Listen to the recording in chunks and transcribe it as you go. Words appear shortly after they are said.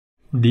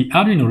The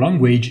Arduino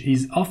language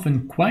is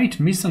often quite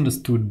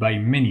misunderstood by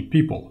many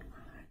people.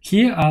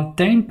 Here are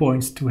 10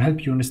 points to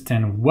help you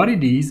understand what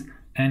it is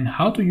and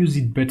how to use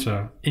it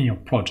better in your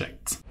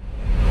project.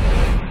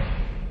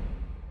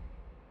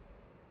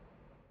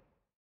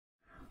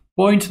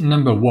 Point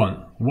number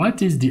 1.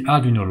 What is the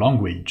Arduino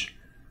language?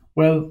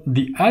 Well,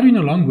 the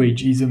Arduino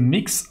language is a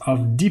mix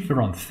of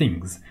different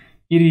things.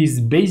 It is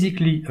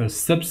basically a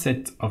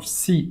subset of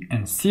C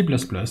and C++,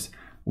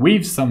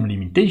 with some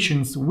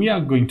limitations we are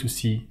going to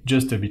see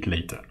just a bit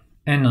later.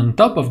 And on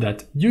top of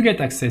that, you get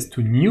access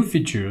to new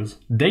features,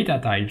 data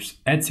types,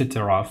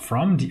 etc.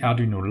 from the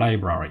Arduino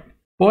library.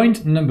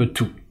 Point number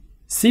 2.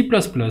 C++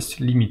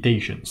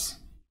 limitations.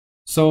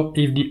 So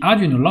if the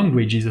Arduino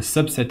language is a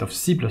subset of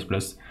C++,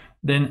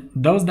 then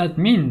does that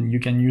mean you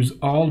can use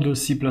all the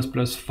C++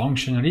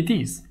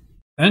 functionalities?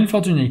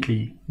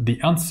 Unfortunately, the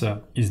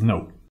answer is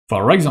no.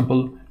 For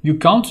example, you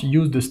can't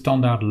use the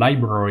standard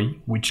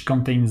library, which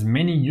contains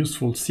many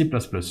useful C++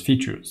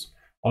 features.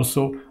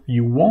 Also,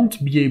 you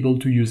won't be able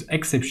to use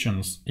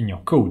exceptions in your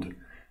code.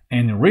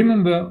 And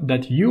remember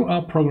that you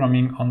are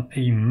programming on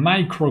a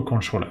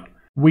microcontroller,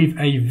 with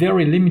a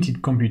very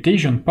limited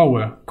computation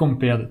power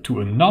compared to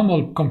a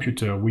normal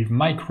computer with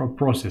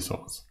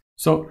microprocessors.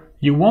 So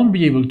you won't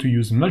be able to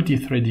use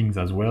multi-threading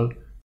as well,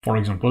 for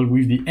example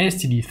with the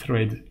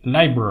stdthread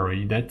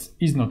library that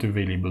is not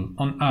available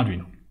on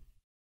Arduino.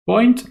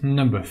 Point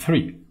number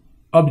 3.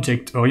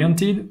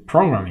 Object-oriented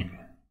programming.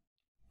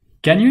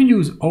 Can you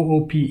use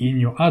OOP in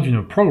your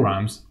Arduino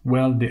programs?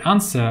 Well, the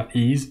answer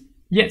is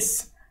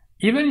yes.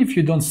 Even if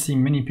you don't see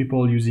many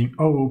people using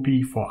OOP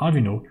for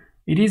Arduino,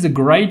 it is a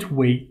great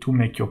way to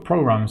make your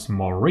programs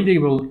more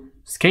readable,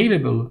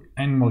 scalable,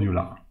 and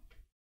modular.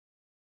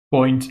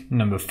 Point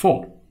number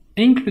 4.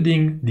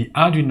 Including the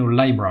Arduino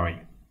library.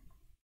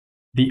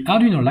 The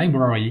Arduino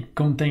library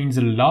contains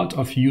a lot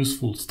of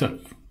useful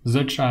stuff,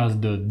 such as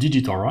the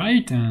digital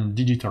write and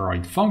digital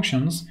write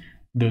functions,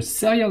 the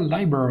serial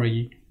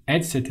library,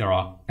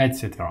 etc.,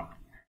 etc.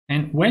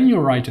 And when you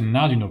write an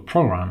Arduino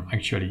program,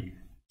 actually,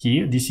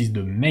 here, this is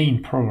the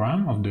main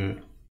program of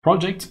the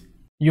project,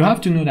 you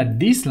have to know that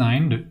this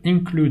line, the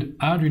include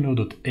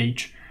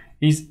arduino.h,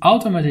 is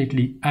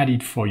automatically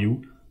added for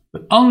you,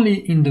 but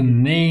only in the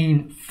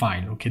main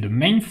file, okay, the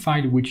main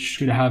file which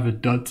should have a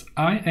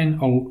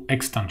 .ino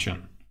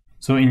extension.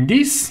 So in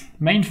this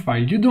main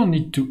file, you don't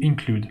need to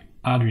include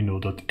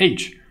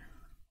arduino.h.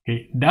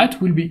 Okay,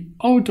 that will be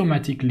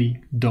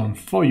automatically done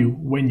for you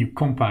when you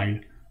compile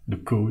the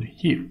code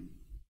here.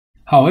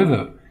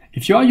 However,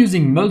 if you are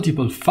using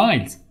multiple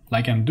files,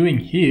 like I'm doing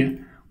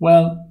here,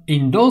 well,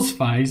 in those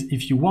files,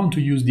 if you want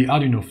to use the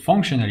Arduino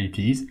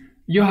functionalities,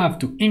 you have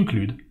to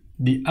include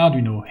the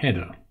Arduino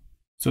header.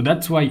 So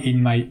that's why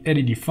in my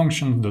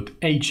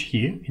ledfunctions.h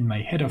here, in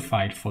my header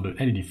file for the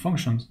LED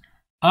functions,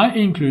 I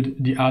include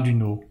the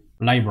Arduino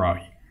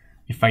library.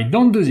 If I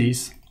don't do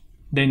this,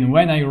 then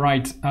when I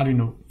write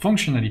Arduino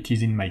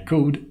functionalities in my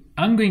code,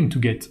 I'm going to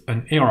get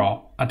an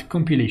error at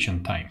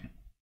compilation time.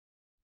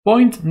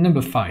 Point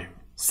number 5.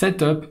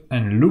 Setup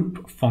and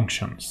loop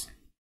functions.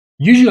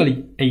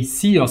 Usually, a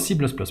C or C++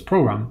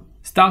 program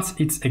starts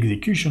its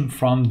execution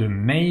from the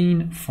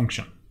main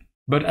function.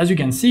 But as you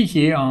can see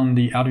here on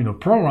the Arduino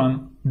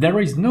program, there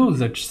is no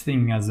such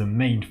thing as a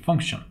main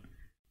function.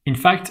 In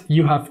fact,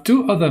 you have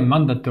two other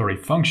mandatory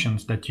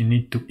functions that you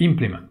need to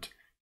implement.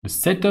 The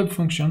setup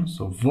function,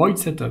 so void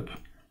setup,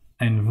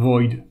 and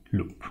void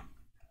loop.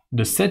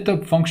 The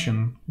setup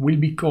function will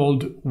be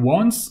called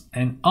once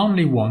and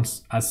only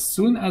once as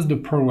soon as the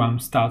program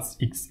starts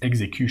its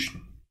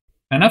execution.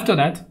 And after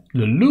that,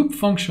 the loop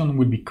function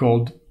will be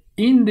called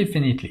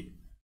indefinitely.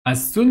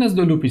 As soon as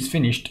the loop is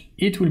finished,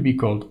 it will be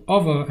called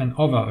over and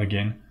over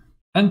again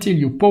until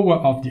you power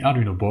off the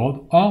Arduino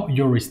board or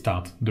you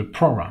restart the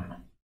program.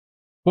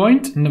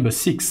 Point number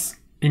 6.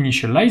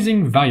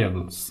 Initializing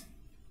variables.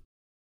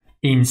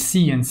 In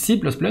C and C++,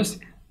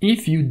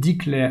 if you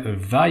declare a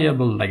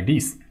variable like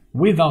this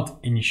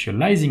without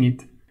initializing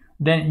it,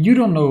 then you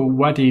don't know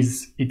what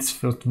is its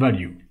first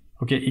value.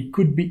 Okay, it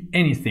could be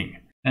anything.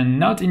 And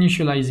not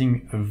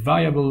initializing a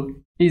variable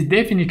is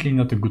definitely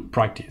not a good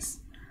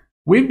practice.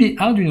 With the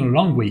Arduino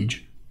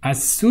language,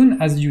 as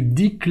soon as you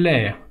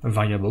declare a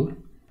variable,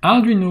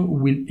 Arduino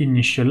will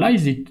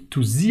initialize it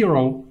to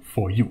 0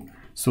 for you.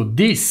 So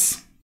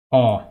this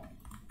or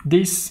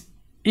this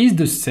is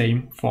the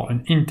same for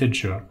an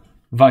integer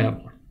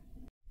variable.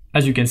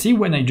 As you can see,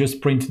 when I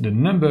just print the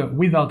number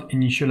without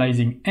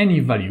initializing any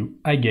value,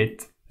 I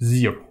get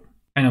 0.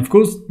 And of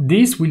course,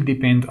 this will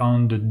depend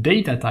on the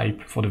data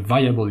type for the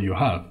variable you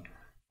have.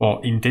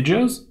 For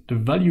integers, the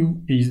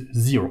value is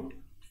 0.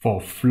 For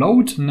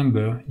float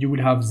number, you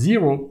will have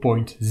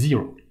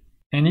 0.0.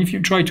 And if you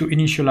try to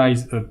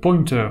initialize a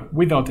pointer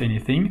without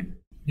anything,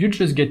 you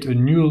just get a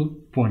null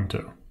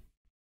pointer.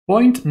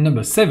 Point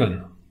number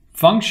 7.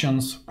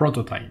 Functions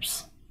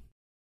prototypes.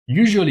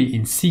 Usually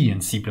in C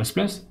and C++,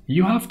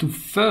 you have to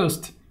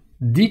first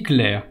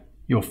declare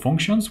your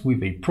functions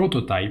with a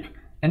prototype,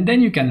 and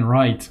then you can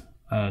write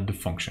the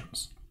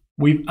functions.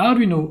 With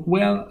Arduino,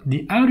 well,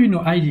 the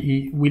Arduino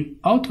IDE will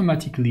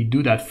automatically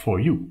do that for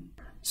you.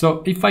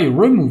 So if I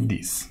remove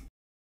this,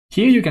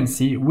 here you can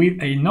see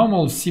with a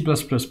normal C++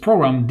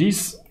 program,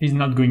 this is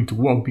not going to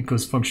work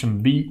because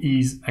function B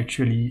is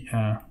actually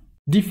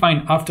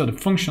defined after the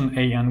function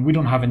A and we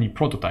don't have any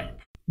prototype.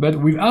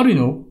 But with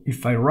Arduino,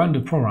 if I run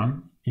the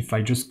program, if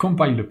I just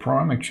compile the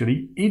program,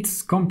 actually,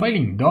 it's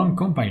compiling, done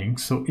compiling,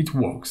 so it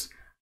works.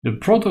 The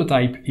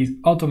prototype is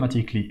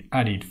automatically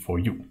added for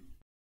you.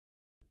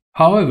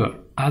 However,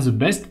 as a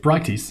best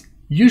practice,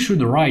 you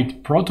should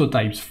write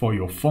prototypes for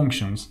your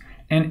functions,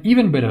 and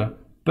even better,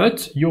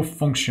 put your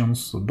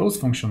functions, so those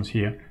functions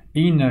here,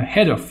 in a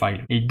header file,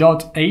 a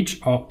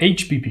 .h or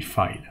HPP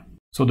file.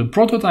 So the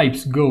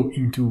prototypes go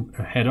into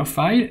a header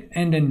file,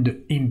 and then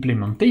the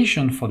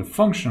implementation for the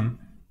function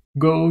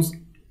goes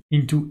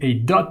into a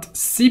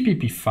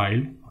 .cpp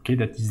file, okay,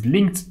 that is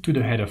linked to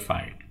the header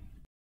file.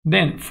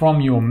 Then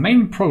from your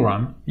main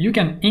program, you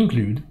can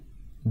include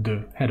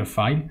the header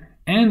file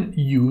and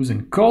use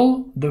and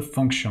call the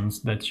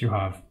functions that you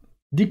have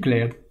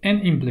declared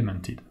and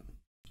implemented.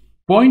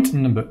 Point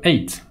number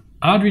 8,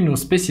 Arduino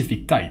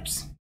specific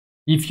types.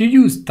 If you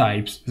use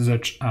types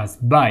such as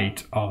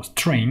byte or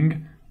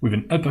string with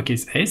an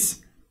uppercase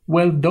S,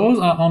 well, those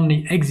are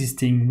only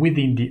existing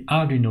within the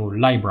Arduino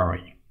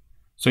library.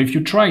 So if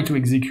you try to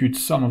execute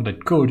some of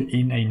that code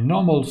in a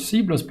normal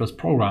C++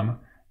 program,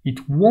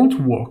 it won't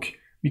work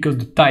because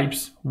the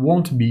types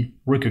won't be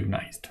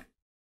recognized.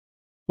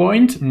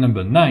 Point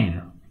number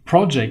 9,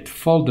 project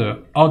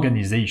folder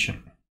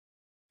organization.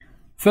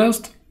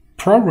 First,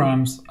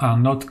 programs are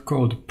not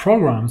called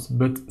programs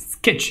but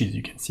sketches.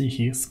 You can see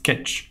here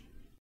sketch.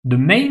 The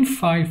main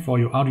file for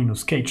your Arduino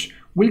sketch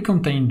will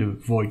contain the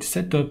void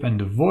setup and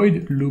the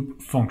void loop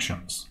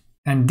functions.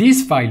 And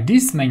this file,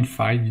 this main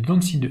file, you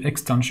don't see the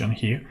extension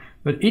here,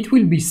 but it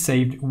will be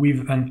saved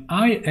with an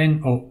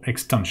INO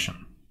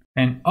extension.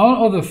 And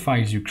all other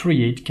files you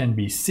create can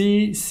be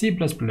C, C++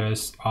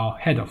 or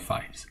header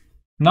files.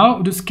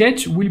 Now the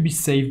sketch will be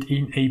saved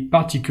in a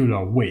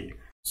particular way.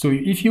 So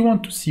if you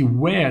want to see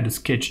where the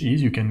sketch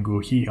is, you can go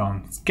here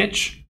on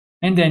sketch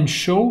and then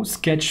show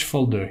sketch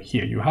folder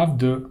here. You have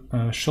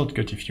the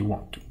shortcut if you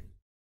want to.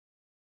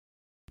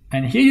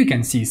 And here you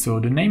can see, so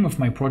the name of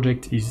my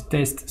project is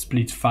test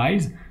split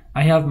files.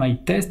 I have my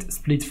test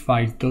split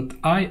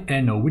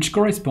files.ino, which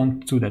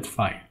corresponds to that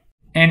file.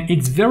 And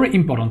it's very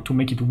important to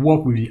make it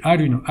work with the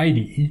Arduino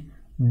IDE.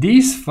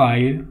 This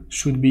file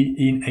should be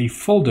in a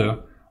folder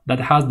that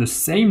has the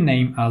same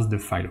name as the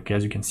file. Okay,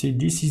 as you can see,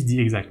 this is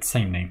the exact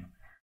same name.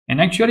 And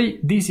actually,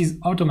 this is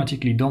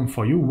automatically done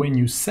for you when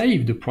you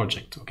save the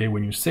project. Okay,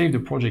 when you save the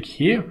project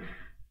here,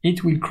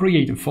 it will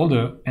create a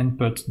folder and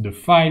put the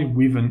file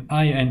with an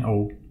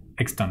INO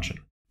extension.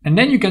 And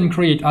then you can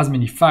create as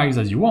many files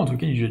as you want.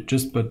 Okay, you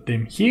just put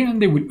them here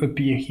and they will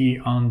appear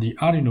here on the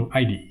Arduino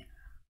IDE.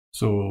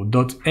 So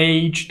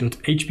 .h,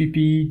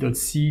 .hpp,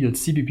 .c,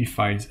 .cpp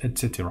files,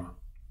 etc.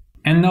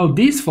 And now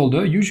this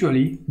folder,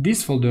 usually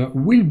this folder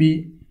will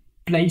be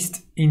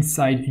placed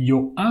inside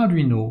your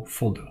Arduino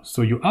folder.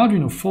 So your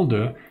Arduino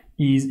folder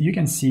is, you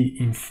can see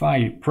in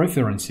File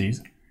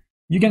Preferences,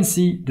 you can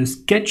see the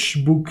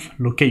sketchbook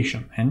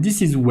location, and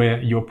this is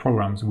where your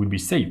programs will be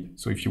saved.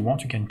 So if you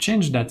want, you can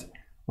change that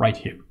right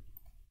here.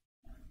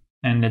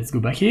 And let's go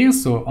back here.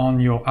 So on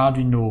your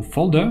Arduino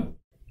folder,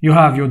 you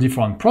have your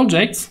different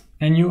projects,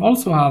 and you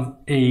also have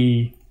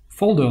a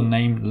folder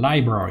named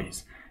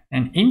Libraries.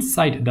 And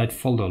inside that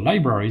folder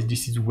Libraries,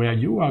 this is where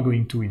you are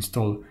going to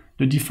install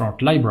the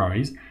different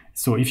libraries.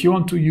 So if you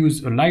want to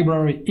use a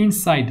library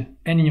inside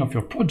any of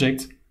your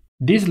projects,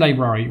 this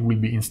library will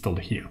be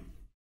installed here.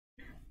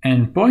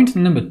 And point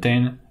number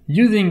 10,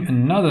 using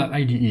another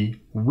IDE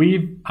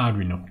with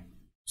Arduino.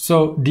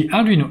 So the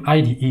Arduino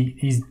IDE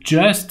is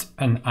just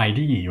an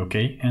IDE,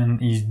 okay,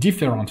 and is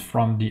different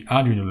from the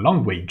Arduino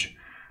language.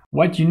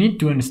 What you need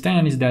to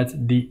understand is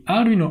that the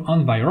Arduino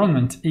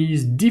environment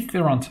is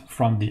different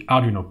from the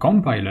Arduino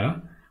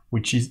compiler,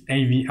 which is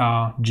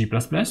AVR G++,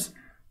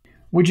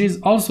 which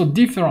is also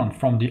different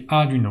from the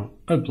Arduino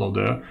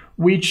uploader,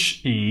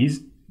 which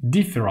is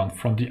different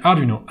from the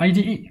Arduino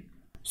IDE.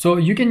 So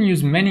you can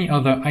use many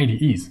other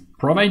IDEs,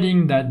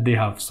 providing that they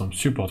have some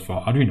support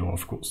for Arduino,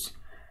 of course.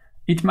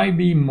 It might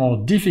be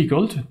more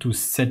difficult to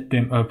set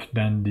them up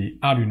than the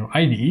Arduino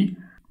IDE,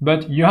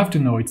 but you have to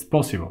know it's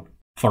possible.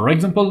 For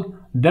example,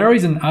 there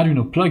is an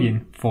Arduino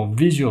plugin for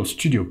Visual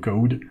Studio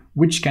Code,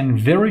 which can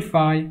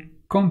verify,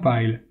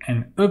 compile,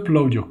 and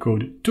upload your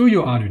code to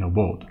your Arduino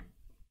board.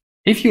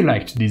 If you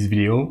liked this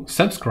video,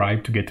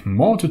 subscribe to get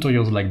more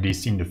tutorials like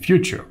this in the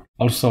future.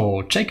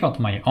 Also, check out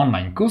my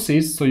online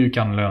courses so you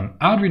can learn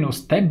Arduino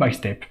step by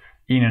step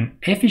in an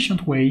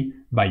efficient way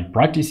by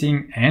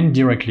practicing and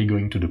directly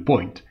going to the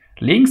point.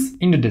 Links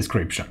in the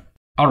description.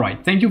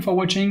 Alright, thank you for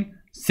watching.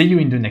 See you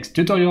in the next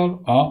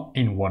tutorial or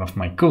in one of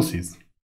my courses.